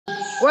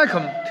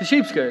Welcome to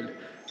Sheep's Girl.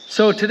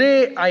 So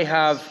today I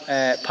have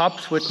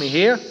Pops with me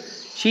here.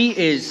 She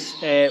is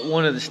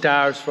one of the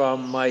stars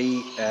from my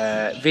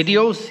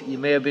videos you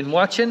may have been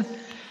watching.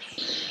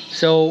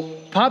 So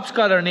Pops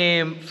got her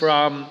name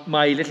from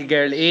my little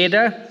girl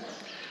Ada,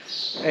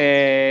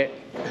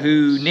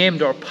 who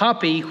named her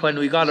Poppy when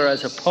we got her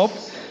as a pup.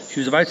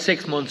 She was about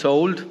 6 months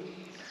old.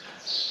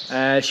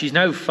 She's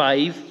now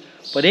 5.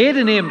 But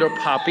Ada named her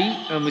Poppy,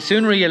 and we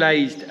soon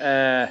realised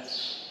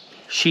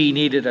she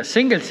needed a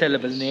single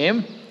syllable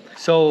name.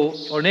 So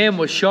her name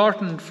was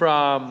shortened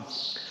from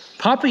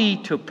Poppy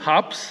to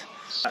Pops.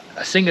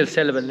 A single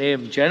syllable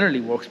name generally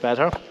works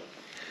better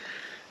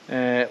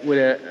with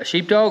a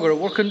sheepdog or a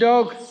working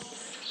dog.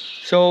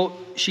 So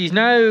she's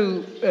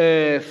now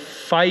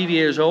 5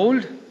 years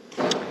old.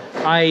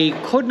 I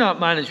could not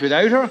manage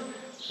without her.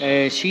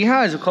 She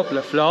has a couple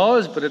of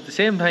flaws, but at the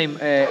same time,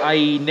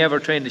 I never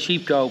trained a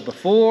sheepdog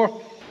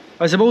before.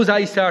 I suppose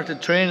I started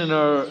training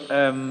her,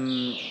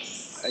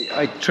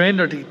 I trained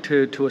her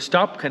to a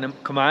stop kind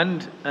of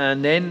command,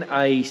 and then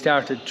I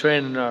started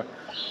training her,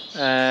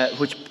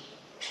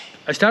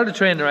 I started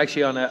training her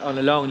actually on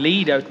a long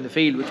lead out in the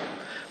field, which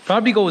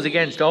probably goes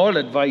against all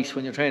advice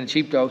when you're training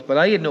sheepdogs, but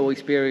I had no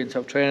experience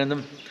of training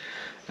them.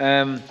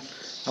 And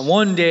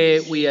one day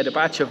we had a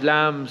batch of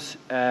lambs.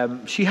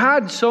 She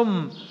had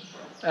some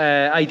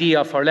idea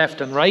of her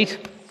left and right,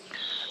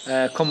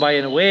 come by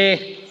in a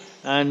way,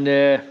 and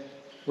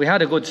we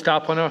had a good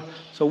stop on her.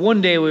 So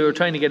one day we were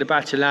trying to get a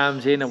batch of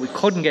lambs in and we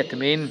couldn't get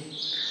them in,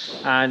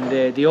 and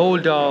the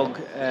old dog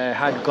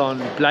had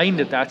gone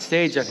blind at that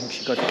stage. I think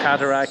she got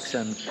cataracts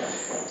and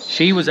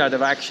she was out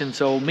of action.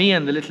 So me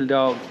and the little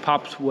dog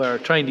Pops were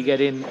trying to get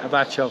in a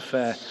batch of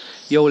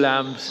ewe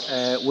lambs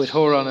with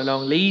her on a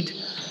long lead,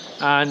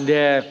 and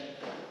it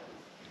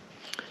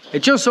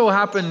just so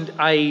happened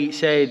I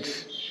said,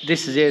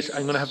 this is it,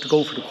 I'm going to have to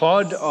go for the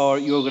quad or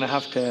you're going to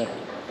have to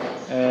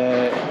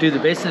do the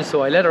business.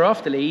 So I let her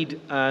off the lead,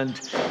 and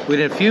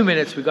within a few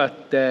minutes we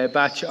got the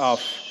batch of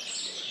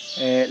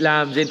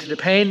lambs into the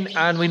pen,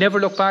 and we never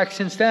looked back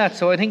since that.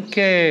 So I think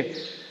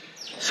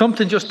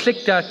something just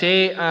clicked that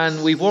day,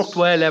 and we've worked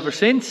well ever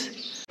since.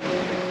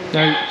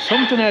 Now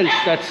something else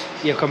that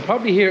you can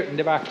probably hear it in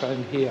the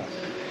background here,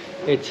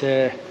 it's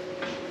a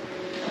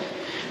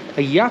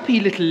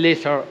yappy little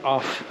litter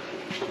of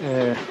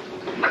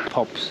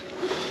pups.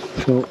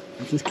 So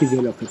I'll just give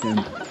you a look at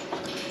them.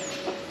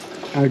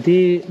 Are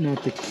they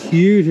not the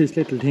cutest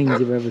little things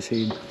you've ever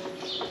seen?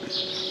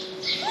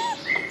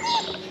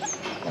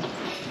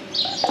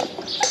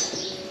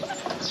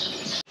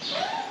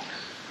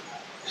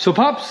 So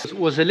Pops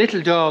was a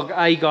little dog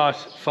I got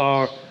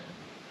for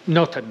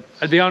nothing.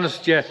 I'll be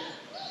honest with you.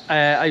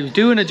 I was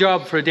doing a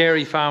job for a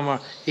dairy farmer.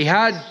 He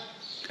had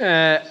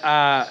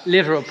a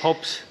litter of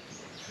pups.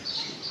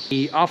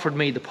 He offered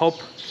me the pup.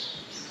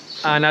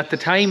 And at the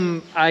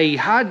time I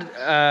had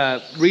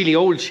a really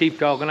old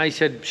sheepdog, and I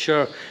said,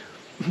 sure,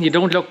 you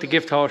don't look the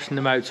gift horse in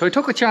the mouth. So I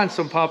took a chance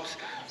on Pops,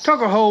 took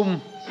her home.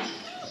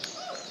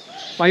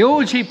 My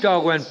old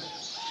sheepdog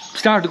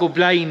started to go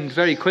blind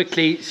very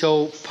quickly,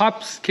 so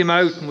Pops came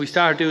out and we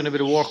started doing a bit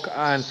of work,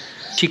 and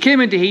she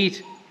came into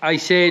heat. I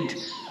said,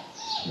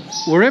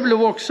 we're able to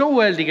work so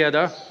well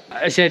together.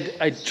 I said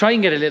I'd try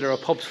and get a litter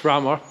of pups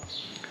from her.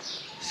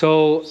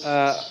 So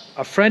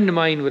a friend of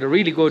mine with a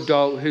really good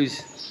dog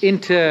who's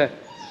into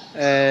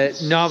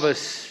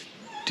novice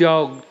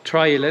dog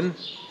trialing,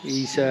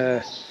 he's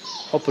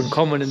up and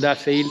coming in that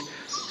field,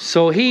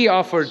 so he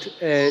offered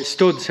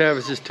stud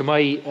services to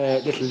my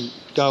little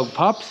dog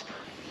Pops.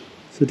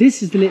 So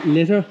this is the little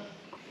litter.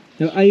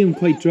 Now I am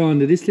quite drawn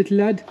to this little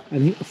lad,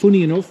 and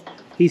funny enough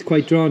he's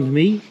quite drawn to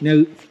me.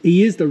 Now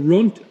he is the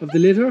runt of the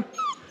litter,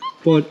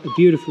 but a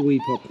beautiful wee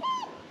pup.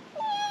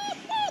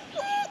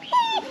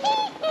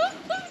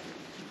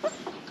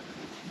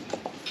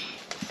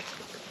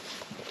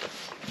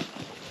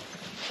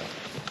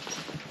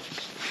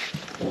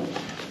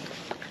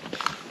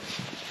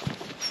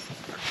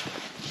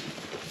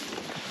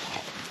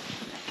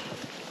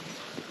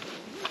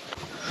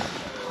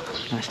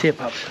 Stay,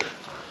 Pops.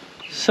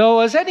 So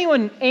has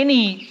anyone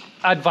any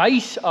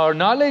advice or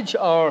knowledge,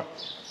 or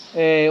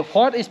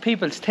what is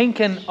people's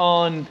thinking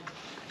on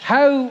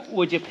how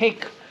would you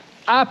pick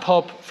a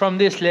pup from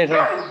this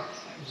litter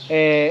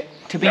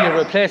to be a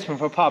replacement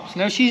for Pops?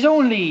 Now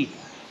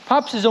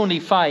Pops is only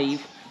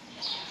 5,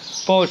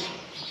 but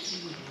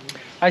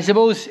I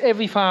suppose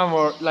every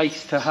farmer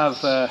likes to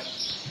have a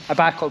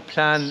backup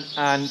plan,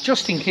 and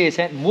just in case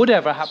anything would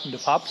ever happen to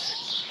Pops.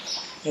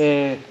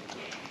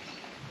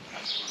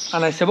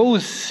 And I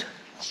suppose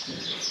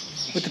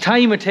with the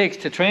time it takes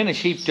to train a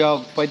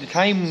sheepdog, by the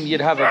time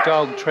you'd have a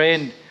dog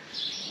trained,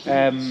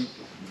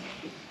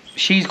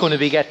 she's going to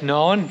be getting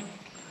on.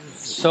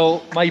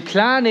 So my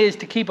plan is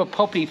to keep a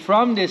puppy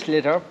from this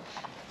litter.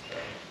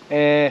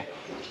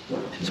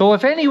 So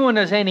if anyone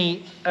has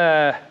any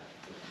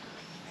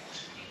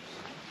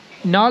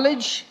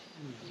knowledge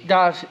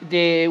that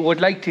they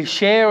would like to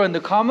share in the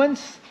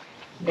comments,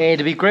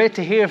 it'd be great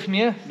to hear from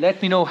you.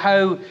 Let me know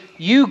how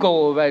you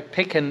go about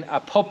picking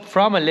a pup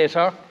from a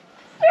litter.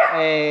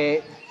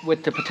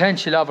 with the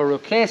potential of a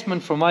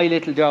replacement for my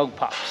little dog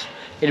Pops.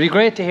 It'll be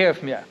great to hear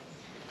from you.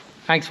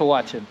 Thanks for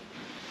watching.